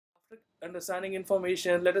Understanding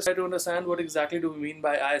information, let us try to understand what exactly do we mean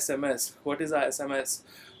by ISMS. What is ISMS?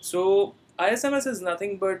 So ISMS is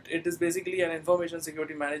nothing but it is basically an information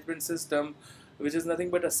security management system, which is nothing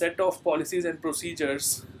but a set of policies and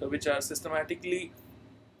procedures which are systematically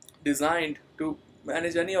designed to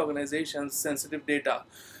manage any organization's sensitive data.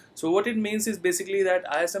 So what it means is basically that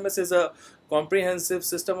ISMS is a comprehensive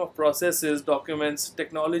system of processes, documents,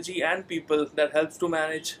 technology and people that helps to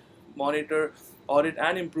manage, monitor, audit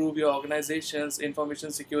and improve your organization's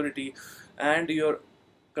information security and your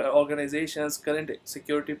organization's current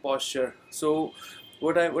security posture. So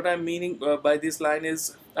what I'm meaning by this line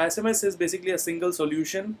is ISMS is basically a single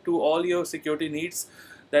solution to all your security needs.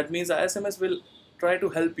 That means ISMS will try to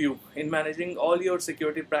help you in managing all your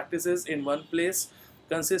security practices in one place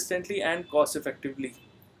consistently and cost effectively.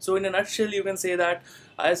 So in a nutshell, you can say that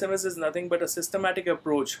ISMS is nothing but a systematic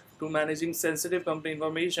approach to managing sensitive company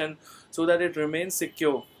information so that it remains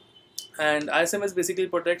secure. And ISMS basically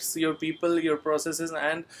protects your people, your processes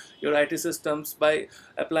and your IT systems by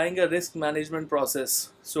applying a risk management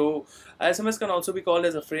process. So ISMS can also be called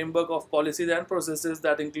as a framework of policies and processes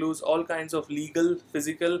that includes all kinds of legal,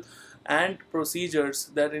 physical and procedures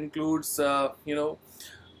that includes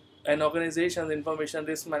an organization's information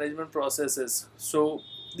risk management processes. So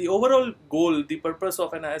the overall goal, the purpose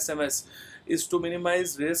of an ISMS is to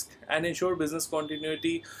minimize risk and ensure business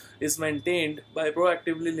continuity is maintained by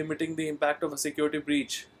proactively limiting the impact of a security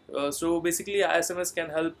breach. So basically ISMS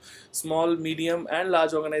can help small, medium and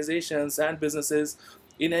large organizations and businesses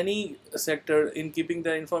in any sector in keeping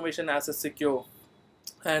their information assets secure.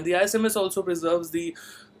 And the ISMS also preserves the,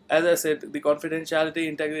 as I said, the confidentiality,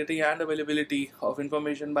 integrity and availability of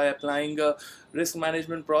information by applying a risk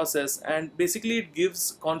management process, and basically it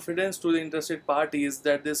gives confidence to the interested parties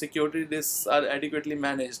that the security risks are adequately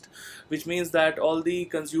managed, which means that all the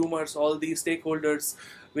consumers, all the stakeholders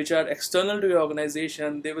which are external to your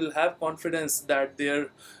organization, they will have confidence that their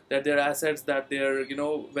assets, that their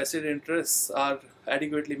vested interests are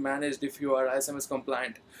adequately managed if you are ISMS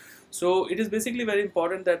compliant. So it is basically very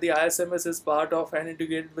important that the ISMS is part of and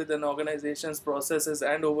integrated with an organization's processes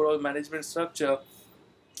and overall management structure,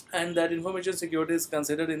 and that information security is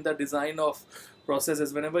considered in the design of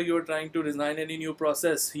processes. Whenever you are trying to design any new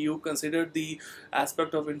process, you consider the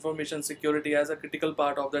aspect of information security as a critical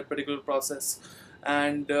part of that particular process.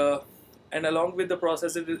 And along with the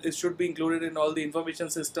process, it should be included in all the information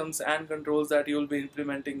systems and controls that you will be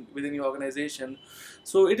implementing within your organization.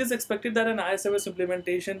 So it is expected that an ISMS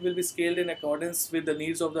implementation will be scaled in accordance with the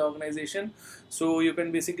needs of the organization. So you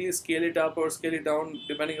can basically scale it up or scale it down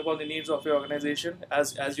depending upon the needs of your organization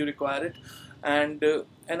as you require it. And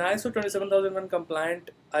an ISO 27001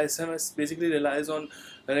 compliant ISMS basically relies on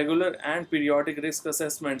regular and periodic risk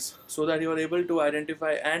assessments so that you are able to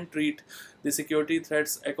identify and treat the security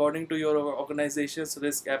threats according to your organization's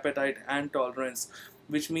risk appetite and tolerance,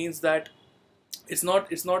 which means that it's not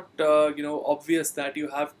obvious that you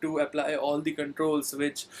have to apply all the controls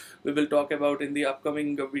which we will talk about in the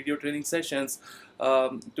upcoming video training sessions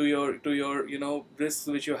to your risks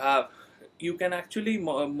which you have. You can actually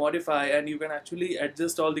modify and you can actually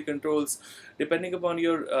adjust all the controls depending upon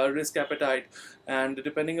your risk appetite and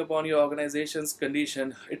depending upon your organization's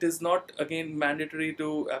condition. It is not again mandatory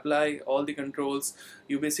to apply all the controls.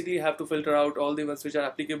 You basically have to filter out all the ones which are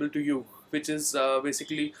applicable to you, which is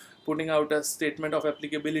basically putting out a statement of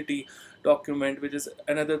applicability document, which is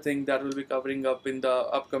another thing that we'll be covering up in the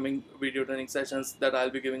upcoming video training sessions that I'll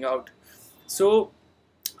be giving out. So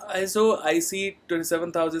ISO IC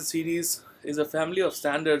 27000 series is a family of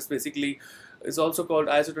standards. Basically is also called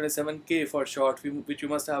ISO 27K for short, which you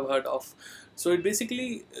must have heard of. So it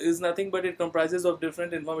basically is nothing but it comprises of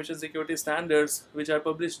different information security standards which are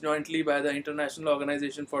published jointly by the International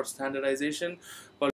Organization for Standardization called